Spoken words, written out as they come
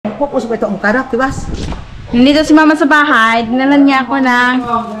pupus ko ito ang karap, tibas. Nandito si mama sa bahay. Dinalan niya ako ng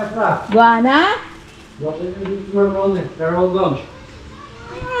guana. They're all gone.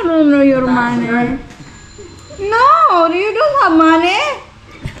 I don't know your money. No, you don't have money.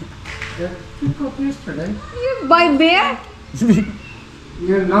 You got yesterday. You buy beer?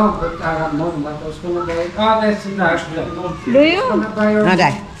 You know, but I have money. But I was gonna buy. Oh, that's it actually. Do you? Gonna buy your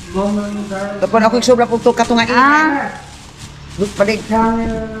Naday. mom and dad. Tapos ako yung sobra po ito katungan. Balik.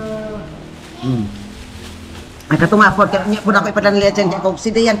 Ang katunga po, kaya niya po na ako ipadang lihat dyan. Kung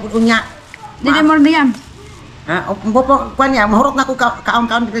sidayan po niya. Dili mo diyan. Po, kuha niya, mahurot na ako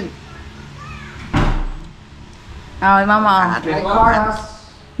kaon-kaon. Oh, mama. The car has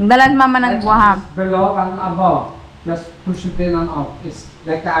Dalan mama ng buhab. below and above. Just push it in and out. It's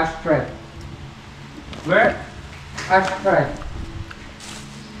like the ashtray. Where? Ashtray.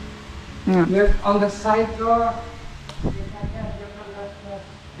 You're on the side door.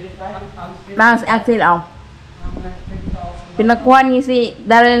 Tapos Aksel, oh. Pinakuha niya si,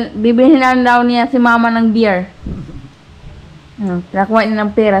 dahil bibilihan daw niya si mama ng beer. Pinakuha niya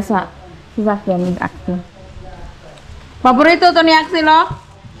ng pera sa sasakyan ni Aksel. Paborito to ni Aksel, oh.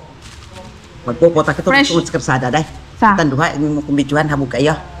 Magpupot ako ito Fresh. sa karsada, day. Sa? Tanduha, yung kumbidjuhan, habog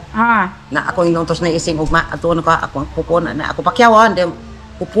kayo. Na ako yung nuntos na ising ugma, at ano ka, ako pupo na ako pakyawan, di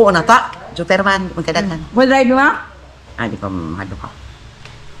pupo na ta. Juterman, magkadaghan. Pwede rin mo? Di pa mahado ka.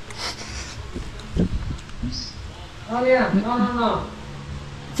 Oh yeah. No.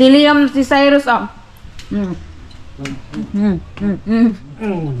 Si Liam, si Cyrus, oh.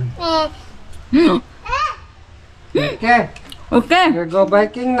 Okay. Okay. You go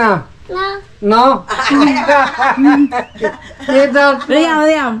biking now. No. You don't.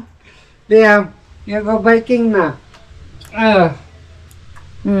 Liam. Liam, you go biking now.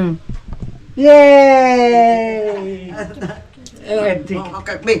 Yay!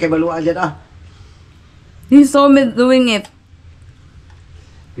 May kay baluan dyan, He saw me doing it.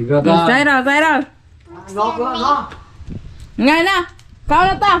 You go down. Cyrus. No. Nga na. Kau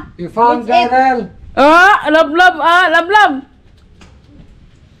na ta. You found Daryl. Oh, love.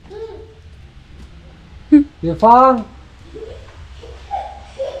 You found?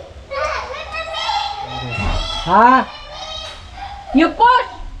 Huh? You push.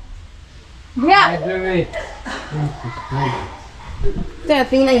 Yeah. I do it. Kaya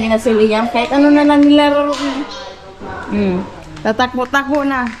tingnan niya na si Liam. Kahit ano na lang nilaro niya. Tatakbo-takbo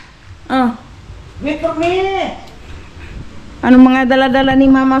na. Wait for me! Anong mga dala-dala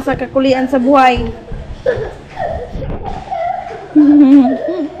ni mama sa kakulian sa buhay?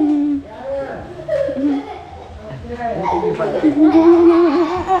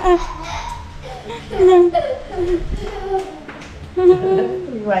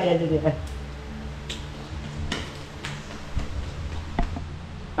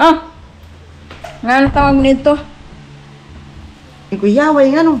 Nga tawag nito? Kuyaway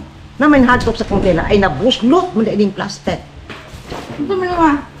nga no. Naman hotdog sa kuntela ay nabuslot mo na ining plastic. Ito mo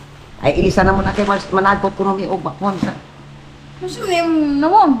naman. Ay ilisa na mo na kay manadpot ko nung iog bakwan sa. Gusto mo yung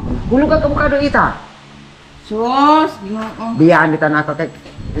nawang? Gulog ka kabukado ita. Sus! Biyaan kita na ako kay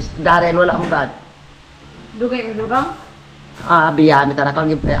Daryl wala akong gad. Dugay mo durang? Biyaan kita na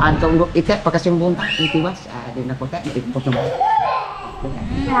ako antong ite pagkasimbunta. Itiwas. Di na ko tayo. Ipot naman.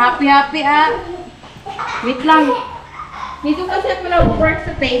 Happy Wait lang. Dito kasi ako nag-work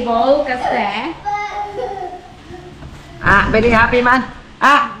sa table kasi Very happy man.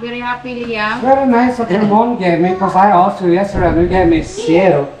 very happy Liam. Very nice what your mom gave me because I asked you yesterday and you gave me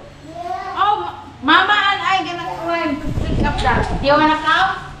zero. Oh, Mama and I gonna try to pick up that. Do you wanna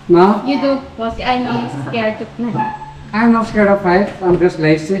come? No? You do, because I know you're scared to play. I'm not scared of heights. I'm just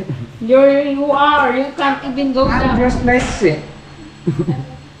lazy. You are. You can't even go I'm down. just lazy.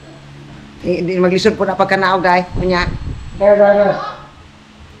 Hindi maglisod po na pagkanaog dahil. Kunya. There.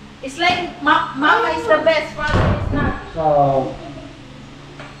 It's like Mama is the best, Father is not. So,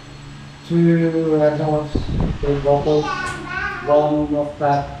 2 adults, 2 bottles, 1 of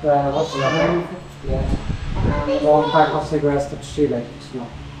that, what's the name? Yeah. And 1 pack of cigarettes that she likes. No,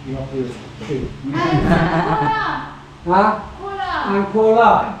 not really. 2. Huh? And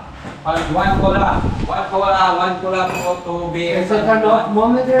cola. One cola to be. Is it enough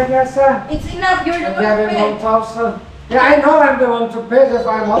money there, Jessa? It's enough. You're the Gavin one 1,000. Yeah, I know I'm the one to pay if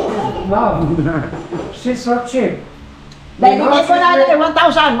I want to. No. She's so cheap. Dahil hindi ko na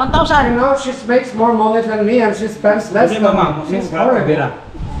 1,000. You know, she makes more money than me and she spends less than me. She's horrible.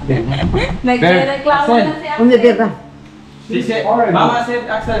 nagreklamo na si Only beer Axel. na. She said, Mama said,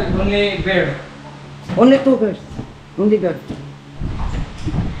 Axel, only beer. Only 2 beers. Only beer.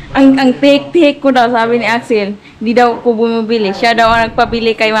 Ang take ko daw, sabi ni Aksel, di daw ko bumibili. Siya daw ang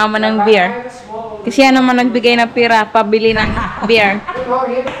nagpabili kay mama ng beer. Kasi siya naman nagbigay ng pera, pabili ng beer.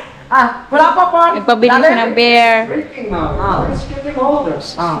 Wala pa po. Nagpabili siya ng beer. Drinking now. It's getting older.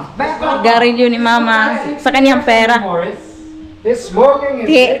 Garilyo ni mama sa kanyang pera. This smoking is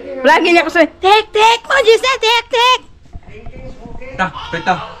Lagi niya ko sabi, take mo, Jessa, take. Pita,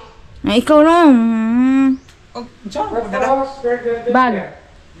 pita. Ay, ikaw no. Bag.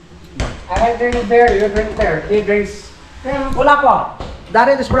 I drink there, you drink there. He drinks Wala po.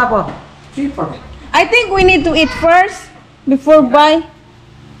 Dari is wala po. cheaper. I think we need to eat first before buy.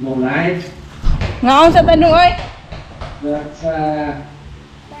 No light. Ngaon sa tanong oy. But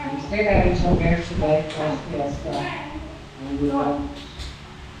instead having some beers today for Fiesta.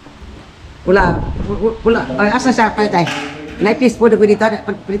 Wala. Wala. Ay, asa siya pa tayo? Naipis po dito dito.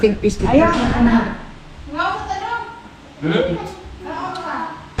 Pagpiting pis. Ayaw. Ngaon sa tanong.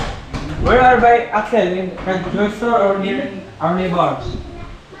 Where are by Axel? In the store or near our neighbors?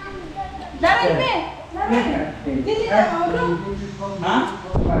 Darin be. Dili na auto. Huh?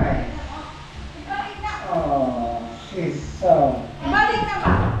 Oh, she's so. Balik na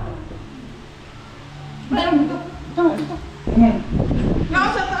ba? Ngaon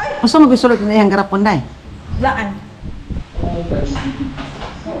sa tayo. Masa mo gusto na yung garapon na eh? Laan.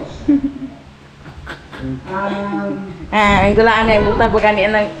 Ang gulaan na yung buta pag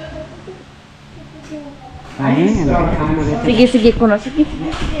kanian ng... Sige, kuno. Sige.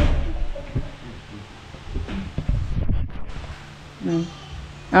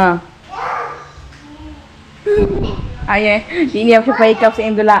 Ay, di niya siya paikaw sa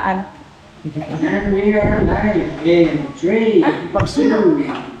indulaan. And we are live in 3, 2, 1.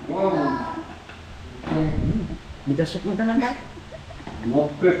 Midasok mo na lang. Not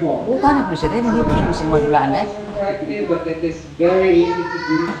before. O, paano po siya? Dahil mahipos mo sa magulaan eh. But it is very easy to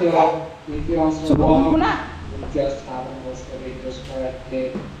do so if you also Subukan ko want. na. Just have an escalators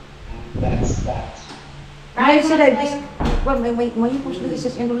correctly, and that's that. Ay, sila. Mahipos na isa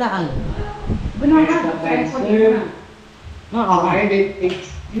sa indulaan. Thanks to find it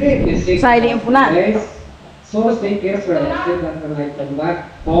extremely sick Side yung pula. days. So stay careful that are like the black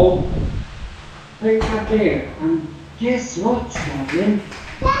bulb. Take that there. And guess what, Robin?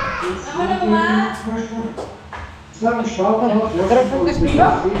 It's some shop of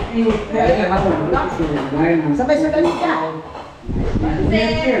Sabay sa ganit ka.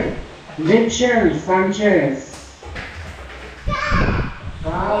 Chairs, farm chairs.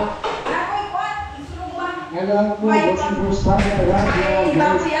 Alam mo, watching for something around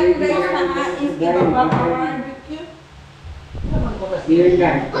here,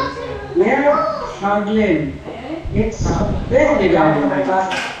 guys. Meron, Charlene. It's very good.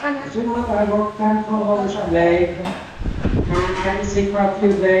 So I worked 10 hours a day, and I'm sick for a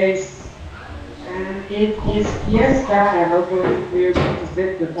few days. And it is Fiesta. I hope we're going to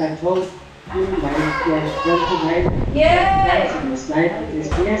sit, but I told you tonight. Yes! It's like it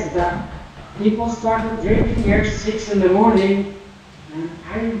is Fiesta. People started drinking here 6 in the morning, and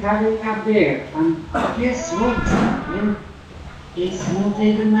I'm having a beer. And guess what? It's not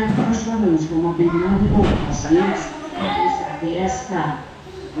even my first one. It's from a big notebook. It's a Fiesta.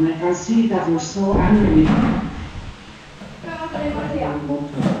 And I can see that you're so angry.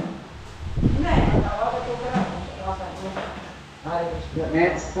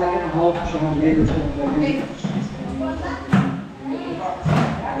 Let's hope Charlene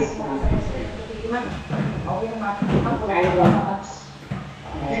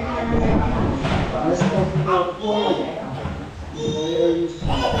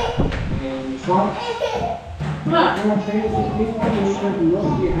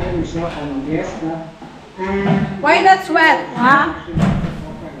Why that sweat? Huh?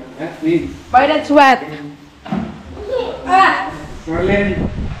 That means Why that sweat? Charlene.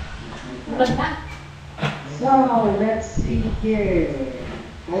 So let's see here.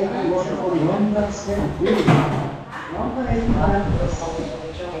 I was on Ronda 7. Ronda is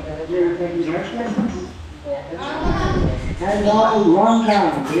you're taking Dutch lessons? Hello, Ronda.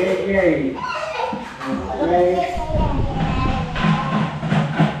 Yay.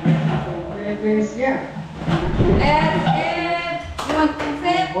 Yeah. You want to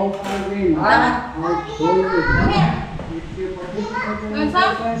sit? Hope I win. Come here. If you participate in Want the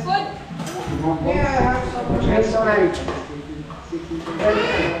some? contest, Good? That's right.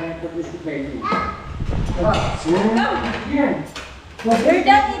 Participating. Yeah. You're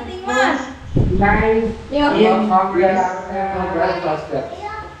done eating, Ma. Live in breakfast.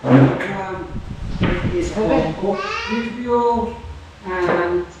 It is called Cook Review,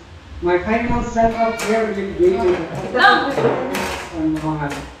 and my final setup here will be with the and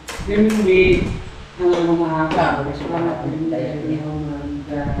Yun we mahaba. Because one of them,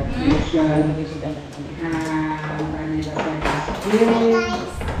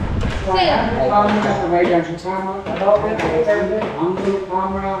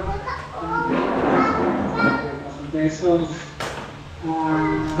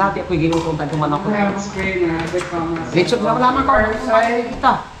 Dati ako'y ginutong taguman ako. Dito na wala man ko.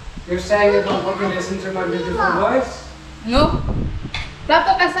 Kita. You're saying you don't want to listen to my beautiful voice? No?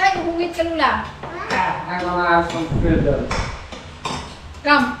 Plato ka sa hungit ka lula. I'm gonna ask one food though.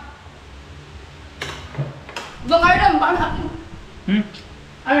 Come. Dong Arnam, baka ako.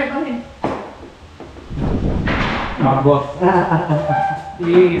 Alright, bakit? My boss.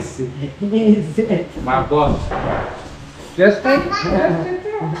 Easy. My boss. Just take.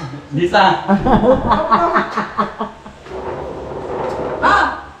 Lisa.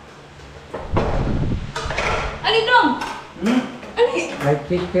 Ah! Alin dong? Alin? I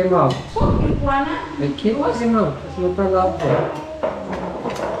kicked him out. Ikuana? I kicked him out. It's not allowed for.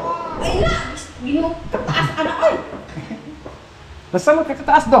 Ay na! Gino, taas ka na ay! Basta mo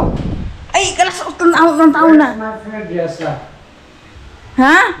kakataas daw. Ay, kalas ng taon na. Where's my food, Jessa?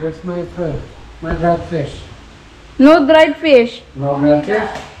 Ha? Where's my food? My dried fish. No dried fish. No dried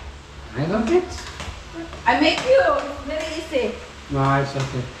fish? I don't eat. I make you. It's very easy. No, it's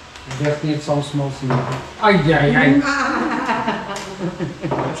okay. I just need some small snow. Ay, ay, ay.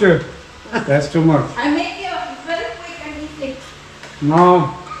 Sure. That's too much. I make you. It's very quick and easy.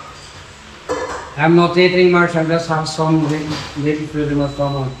 No. I'm not eating much. I just have some little food in my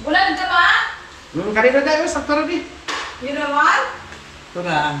stomach. Bulan ka ba? Kanina tayo, sakto rin eh. You know what? Ito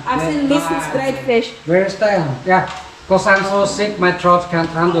na. I've seen this is dried fish. Where is Diane? Yeah, because I'm so sick, my throat can't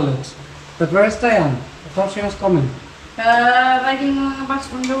handle it. But where is Diane? I thought she was coming. Riding mga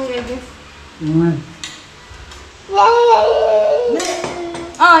bus on the way, I guess. Mm.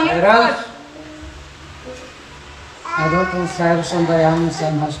 Oh, you're Ralph, good. I don't think Cyrus and Diane in the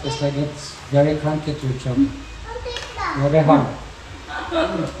same house because they get very cranky to each other. Very hard.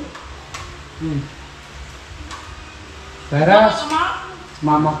 Cyrus,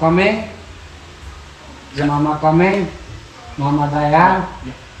 Mama coming? Is Mama coming? Mama Diane?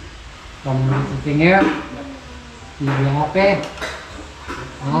 Come sitting here? You be happy?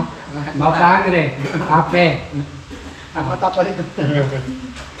 Huh? Not angry? Happy? Ako tapalit.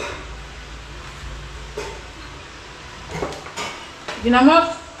 Ginamos?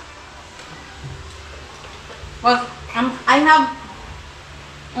 Well, I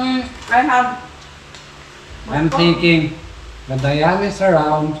have I'm thinking when Diane is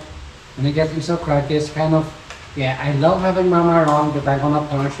around, when you getting so cracky, it's kind of, yeah, I love having Mama around, but I'm gonna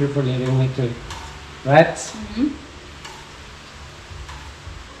punish you for leaving me too. Right?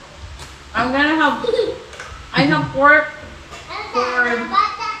 I'm gonna have I have pork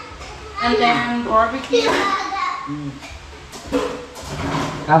and then barbecue.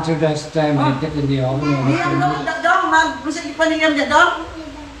 Can't you just make it in the oven? Iya, dong, mag-bisa ipaningam niya, dong.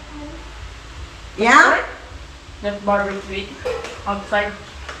 Yeah? Then barbecue outside.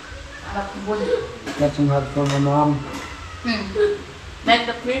 That's good. That's not for my mom.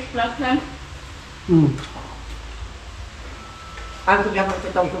 Like the fish last time. Ang tugyapag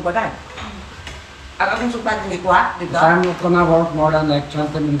kitang tubagan. Ang akong subat ng ikuha, dito. I'm not gonna work more than like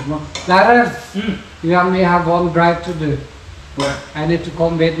 20 minutes more. Lara, you and me have one drive to do. Where? I need to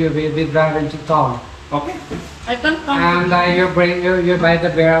come with you. We'll be driving to town. Okay. I can come. And you buy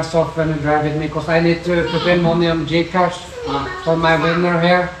the beer and stuff and you drive with me because I need to put in money on Gcash for my winner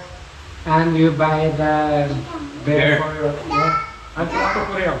here. And you buy the beer Beer. for your, yeah. Ano ako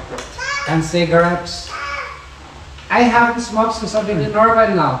po rin? And cigarettes. I haven't smoked since I've been in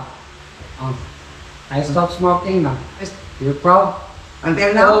Norway now. I stopped smoking now. You're proud?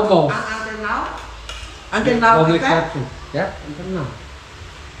 Until now? Almost. Until now? Until now, Only okay? exception. Yeah, until now.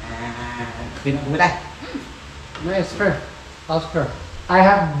 Pinagulay. No, it's fair. That's fair. I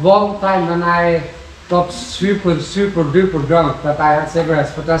have one time when I got super duper drunk that I had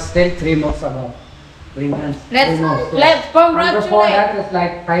cigarettes, but that's still 3 months ago. 3 months. Let's And before that, congratulate. it's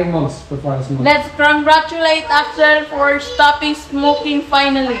like 5 months before I smoked. Let's congratulate Aksel for stopping smoking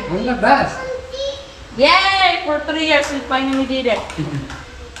finally. I'm the best. Yay! For 3 years we finally did it.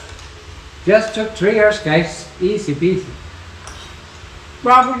 Just took 3 years, guys. Easy peasy.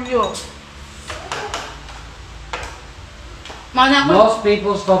 Bravo to you. Mana ko. Most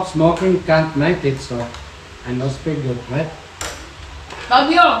people stop smoking, can't make it, so I must be good, right?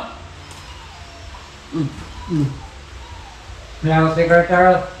 Love you. You have a cigarette,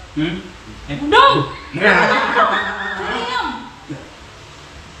 Carol? No! Damn!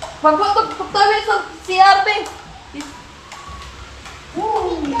 Pagtabi sa CRB.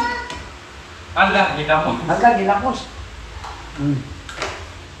 Ala, gilapos. Hanggang gilapos.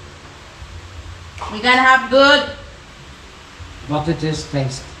 We gotta have good. What it is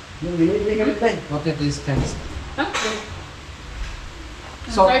taste? What it is taste?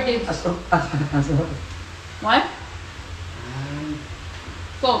 So, Started. What?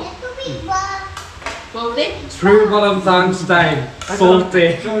 Salt. Salty? True Baluntang style.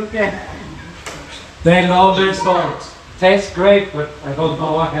 Salty. They love their salt. Tastes great, but I don't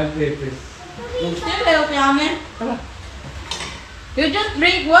know what healthy it is. Still healthy, Amen. You just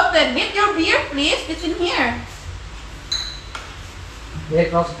drink water. Get your beer, please. It's in here.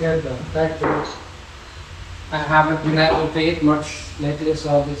 It was good though. Thank you. I haven't been able to eat much lately,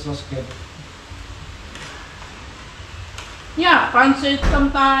 so this was good. Yeah, pancit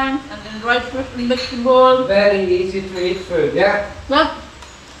sometimes, and then rice with vegetable. Very easy to eat food, yeah? But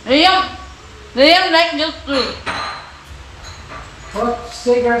Liam like this too. What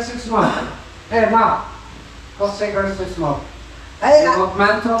cigarettes you smoke? Hey, Ma. What cigarettes you smoke? I You smoke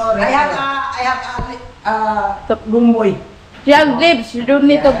menthol or have bumboy. She has lips. You don't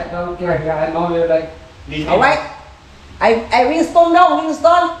need Yeah, to. I don't care. Yeah, I know you like. Alright. I Winston now,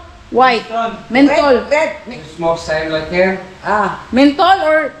 Winston. White. Menthol. Red. You smoke same like here? Menthol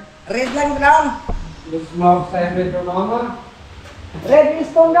or Red lang brown. You smoke same with your mama? Red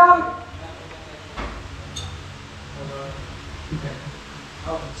Winston down.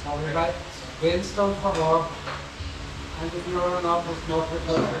 Oh, sorry, right? Winston for more. And if you're not to smoke with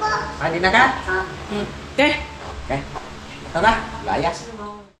her. Pwede na ka? okay. Okay. Ito na. Layas.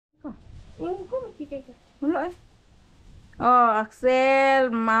 Wala eh. Oh,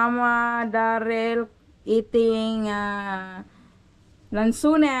 Axel, Mama, Daryl, eating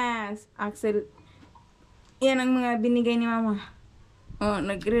lansunas. Axel, yan ang mga binigay ni Mama. Oh,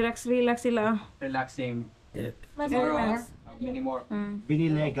 nag-relax sila. Relaxing. Relax. Many more.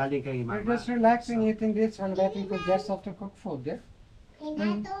 Binili galing kay We're mama. just relaxing, eating this, and waiting for Jessa to cook food, yeah?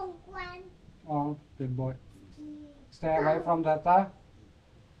 Oh, good boy. Stay away from that, huh?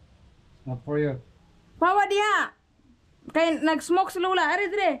 Not for you. Pawa diha! Kay nag-smoke si Lola. Ari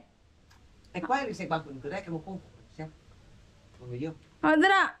dire. Ay, kwa rin sa bagong ito na. Kamukong. Siya. Kumayo. Oh,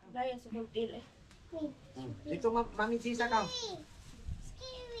 dira. Dito, Mami Chisa ka.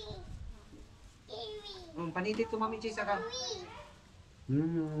 Panitid to, Mami Chisa ka.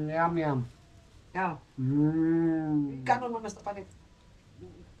 Yum, yum. Yaw. Gano'n mo mas napanit?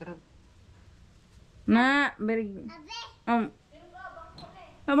 Na, very good.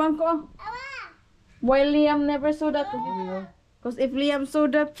 Abang ko. Why Liam never saw that? Because if Liam saw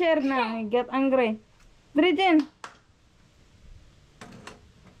that chair na, he get angry. Dre Jen.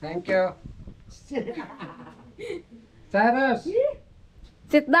 Thank you. Cyrus!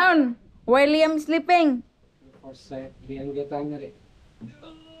 Sit down. While Liam sleeping. For sake, didn't get angry.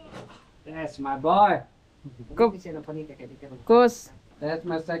 That's my boy. Go. Siya na panit kay dito. Kus. That's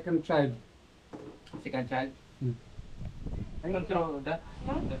my second child. Second child. Control that.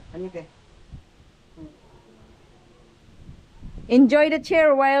 Panit eh. Enjoy the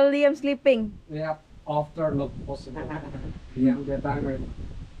chair while Liam sleeping. Yeah, after not possible. Didn't get angry.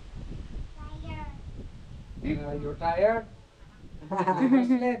 You're tired? Go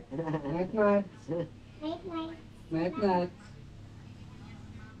sleep. Night night. Night night.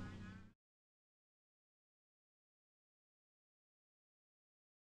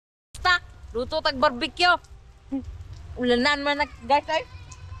 Tak, luto tag barbecue. Ulanan man guys ay.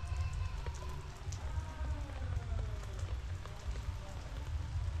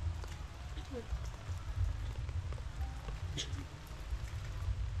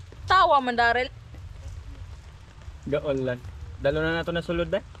 Tawa man Daryl. Gaol lang. Dalo na nato na sulod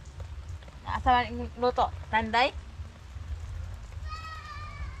ba? Asa luto? Tanday?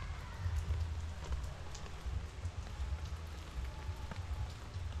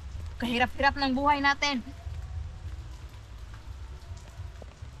 Kahirap-hirap ng buhay natin.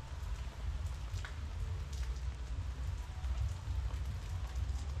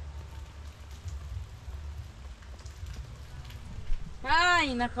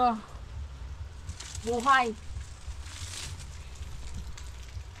 Ay, nako. Buhay.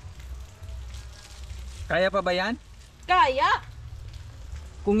 Kaya pa ba yan? Kaya.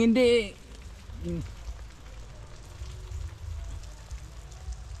 Kung hindi...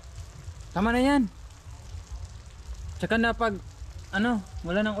 Tama na yan. Tsaka na pag... Ano,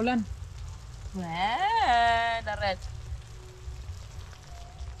 wala ng ulan. Daret.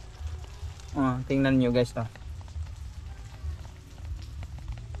 Oh, tingnan nyo guys to.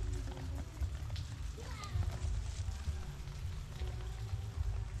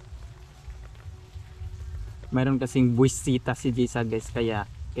 Mayroon kasing buwisita si Jessa guys, kaya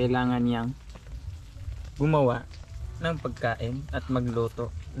kailangan niyang gumawa ng pagkain at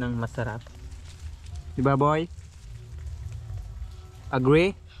magluto ng masarap. Diba, boy?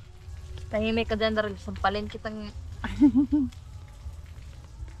 Agree? Tahimik ka dyan, Daryl. Sampalin kitang...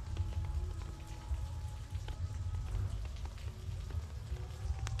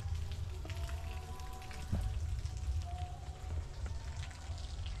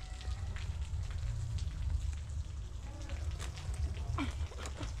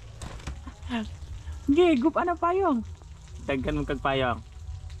 Sige, gup ano payong? Daggan mo kag payong.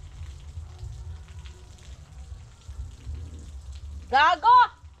 Gago!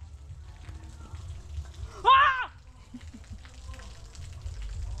 Ah!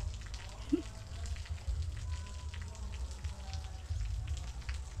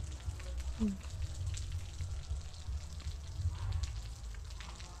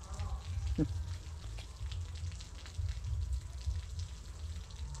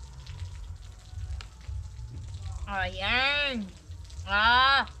 Ayan.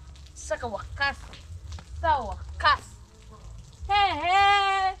 Sa wakas. Sa wakas.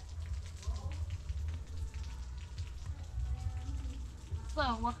 Hey.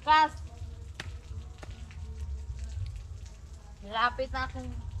 Sa wakas. Lapit na akong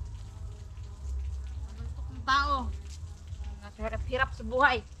ng tao. Hirap sa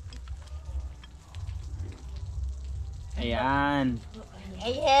buhay. Ayan.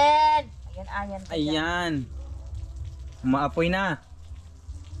 Ayan. Ayan. Umaapoy na.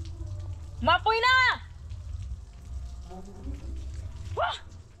 Mapoy na! Wah!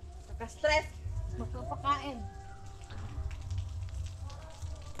 Naka-stress. Magpapakain.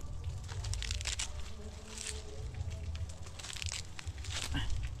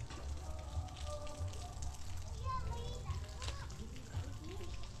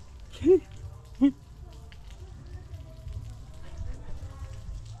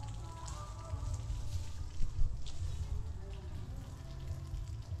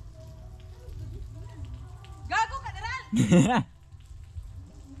 Gago ka, Daral!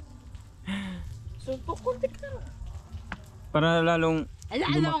 Suntok ko, tignan. Para lalong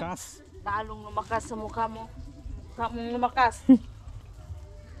lumakas. Lalong lumakas sa mukha mo. Mukha mong lumakas.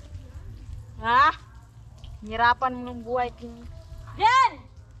 Ha? Hirapan mo ng buhay. Yan!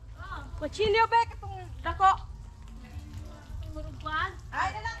 Machilyo ba itong dako? Marupan?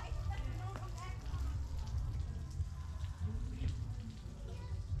 Ay, na lang!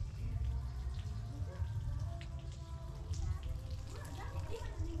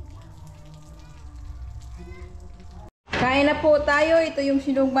 Kain na po tayo. Ito yung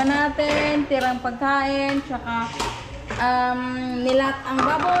sinugba natin. Tirang pagkain. Tsaka nilat ang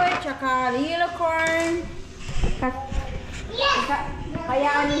baboy. Tsaka yellow corn.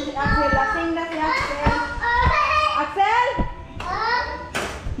 Kayaan yung si Aksel. Lasing na si Aksel. Aksel?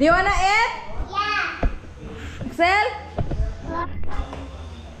 Do you wanna eat? Yeah. Aksel?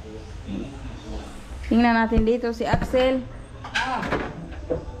 Tingnan natin dito si Aksel.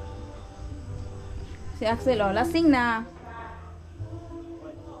 Si Aksel, oh, lasing na.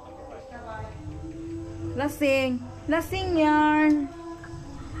 Lasing. Lasing yarn.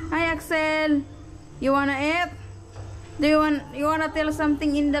 Hi, Aksel. You wanna eat? Do you wanna tell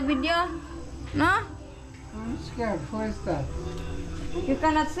something in the video? No? I'm scared. Who is that? You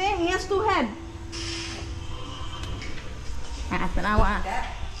cannot say. He has two head. Tanawa.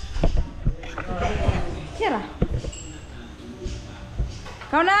 Kira.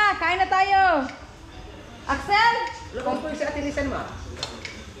 Kau na, kain na tayo. Aksel? Lumang po yung sa atinisan mo.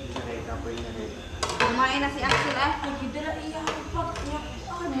 Kumain na si Aksel, eh.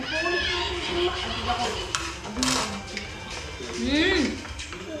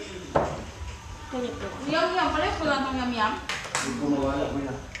 Yum, pala yung pula ng yum.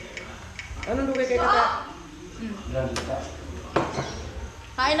 Anong dugay kayo kata?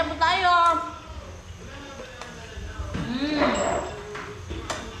 Kain na po tayo.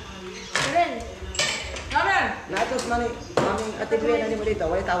 Gabriel! Natos maming atibwe na ni mo dito.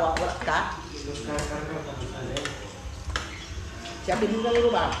 Wala tawa. Wala ka? Siya pinungan mo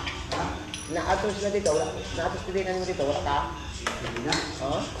ba? Naatos na dito. Naatos din na ni mo dito. Wala ka?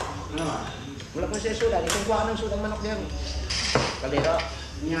 Oo? Wala ko siya sudan. Itong kuha ng sudang manok diyan. Kalero.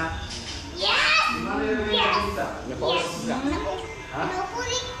 Yeah. Yes! Yes! Napaulit ka. Ha?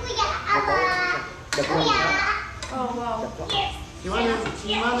 Napulit ko yan, Aba! Kuya! Oh, wow. Yes!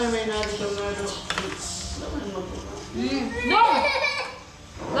 Si Mama may narito na ito. No!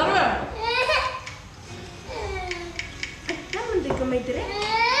 Gabriel! Naman din ka may dire?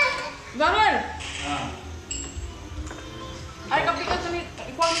 Gabriel! Ay, kapikan sa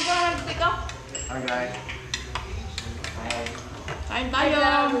ikuha mo ba na nagtika? Hi guys. Kain tayo.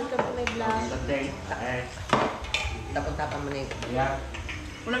 Welcome to my vlog. Tapon-tapan mo na yun.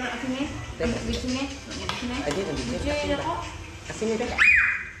 Wala na asin eh. Bisin eh. Ay, di, nandito. Bisin ako. Kasi nito.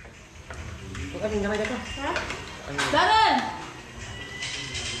 Huwag kaming gamay dito. Ha? Darren!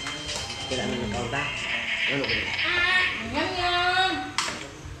 Kailangan ng tao ba? Ano ko rin? Yan yan!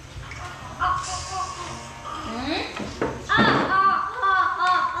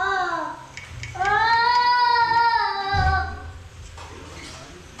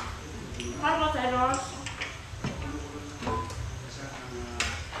 Carlos Eros.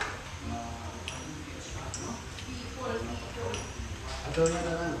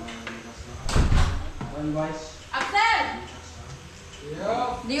 Aksel!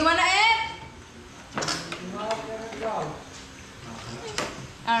 Do you wanna eat?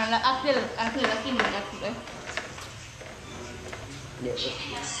 Aksel, eh.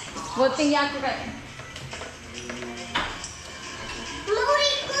 Good thing yan, Aksel.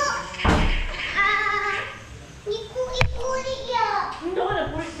 Iku. Iku ya. Hindi ko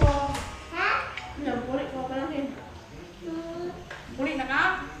na pulit ko. Ha? Hindi na pulit ko. Kalahin. Pulit na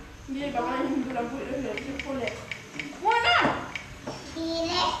ka? Hindi, baka na hindi ko lang pulit. Hindi pulit. Wala!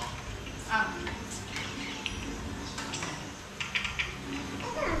 Dili. Ah.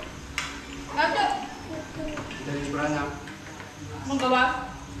 Kato! Manggawa?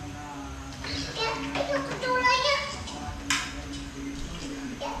 Ito katulanya.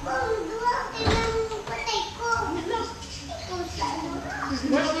 Kung dua kailangan patay ko. Ito sa lura.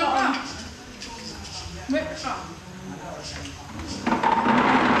 Wait ka! Wait ka!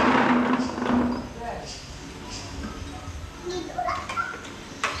 Dito lang.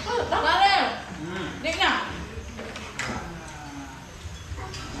 Darren! Dik na!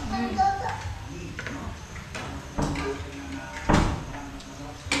 Ang toto.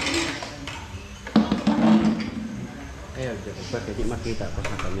 Ayaw, ba't hindi makita ko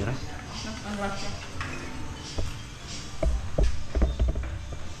sa camera? Ang rasya.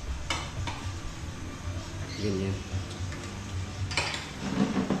 Ganyan.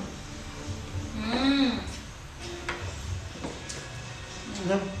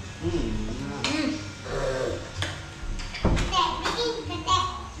 Tek, bikin ketek.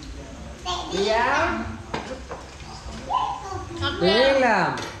 Tek, bikin. Iya. Aksel!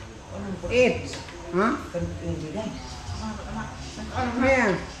 lang. Eat. Ha?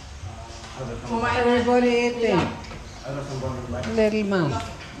 Ayan. Kumain na. Everybody eating. Little mouse.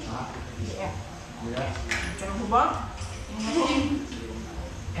 Ano ba?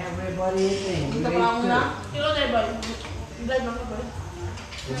 Everybody eating. Kita pa lang muna. Ikaw tayo ba? Drive lang ka ba?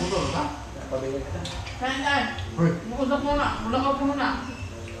 Kain tayo. Mag-usap muna. Mulakaw po muna.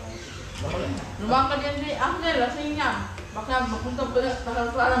 Lumakad yan si Aksel. Lasing niya. Baka mapunta pa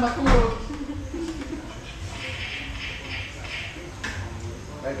para matulog.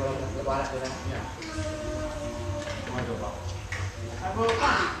 Baik, kalau kita balas tu dah. Ya. Cuma coba. Ako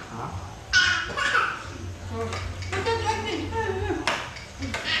ka. Ha? Punta si Aksel.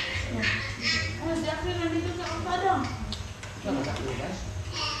 Si Aksel nandito sa kalsada. Kita tak dulu guys.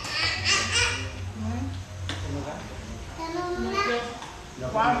 Semoga. Tanong na.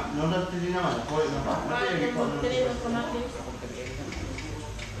 Non ti di nama, poi non fa.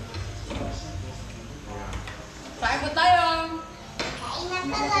 Kain po tayo. Kain na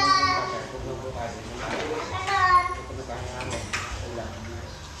talon. Talon.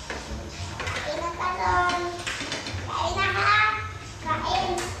 Kain na talon. Kain na ha.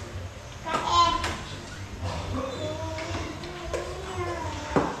 Kain. Kain.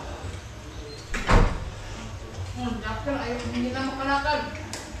 Aksel, ayaw hindi na makalakad.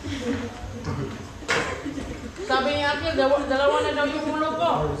 Sabi ni Aksel, dalawa na daw yung ulo ko.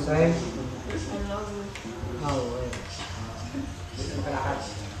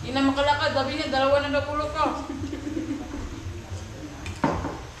 Hindi na makalakad, sabi niya, dalawa na daw ulo ko.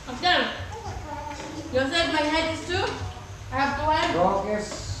 Aksel, you said my head is two? I have two hands? Dog is...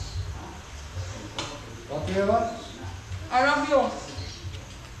 What do you want? I love you.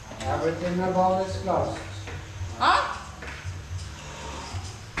 Everything about is closed. Huh?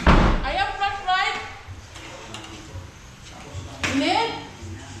 I have flashlight. Need?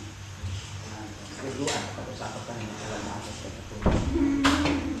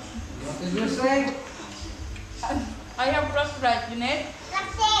 What did you say? I have flashlight. You need?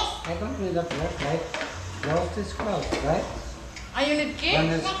 Like this. I don't need a flashlight. Closed is closed, right? Are you need key? When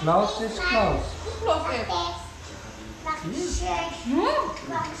it's closed, it's closed. Close it. Like this.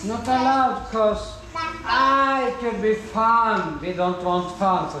 It's not allowed because it could be fun. We don't want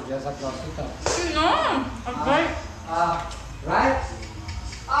fun, so just close it up. No. Okay. Right?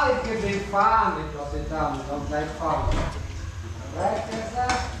 It could be fun. We close it down. We don't like fun. Right, Jessa?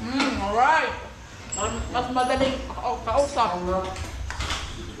 Alright. Mas madaling kausap.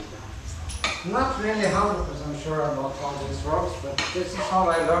 I'm not really 100% sure about how this works, but this is how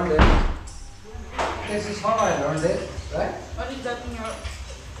I learned it. This is how I learned it, right? What is that in your...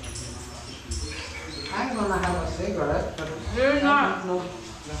 I'm gonna have a cigarette, but You're not. I don't know.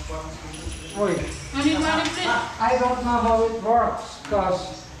 Wait. I need money, please. I don't know how it works,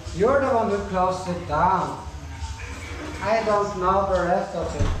 because you're the one who closed it down. I don't know the rest of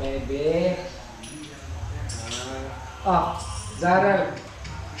it, baby. Daryl.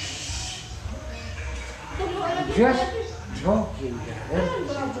 Just joking,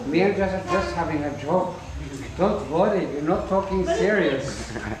 Daryl. Me and Jess are just having a joke. Don't worry, we're not talking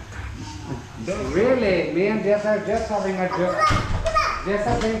serious. Really, me and Jess are just having a joke. Jess,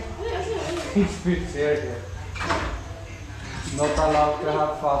 I think it's a bit serious. Not allowed to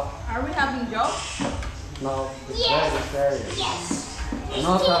have fun. Are we having jokes? No, it's very serious. Yes.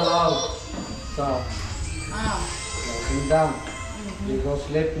 Not allowed. So, Ah, looking down. You go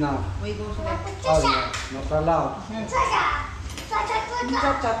sleep now. we go to the... Oh yeah, not allowed.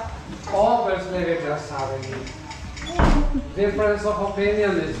 Obviously, we're just having difference of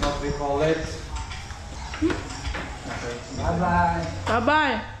opinion is what we call it. Bye bye.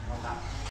 Bye-bye.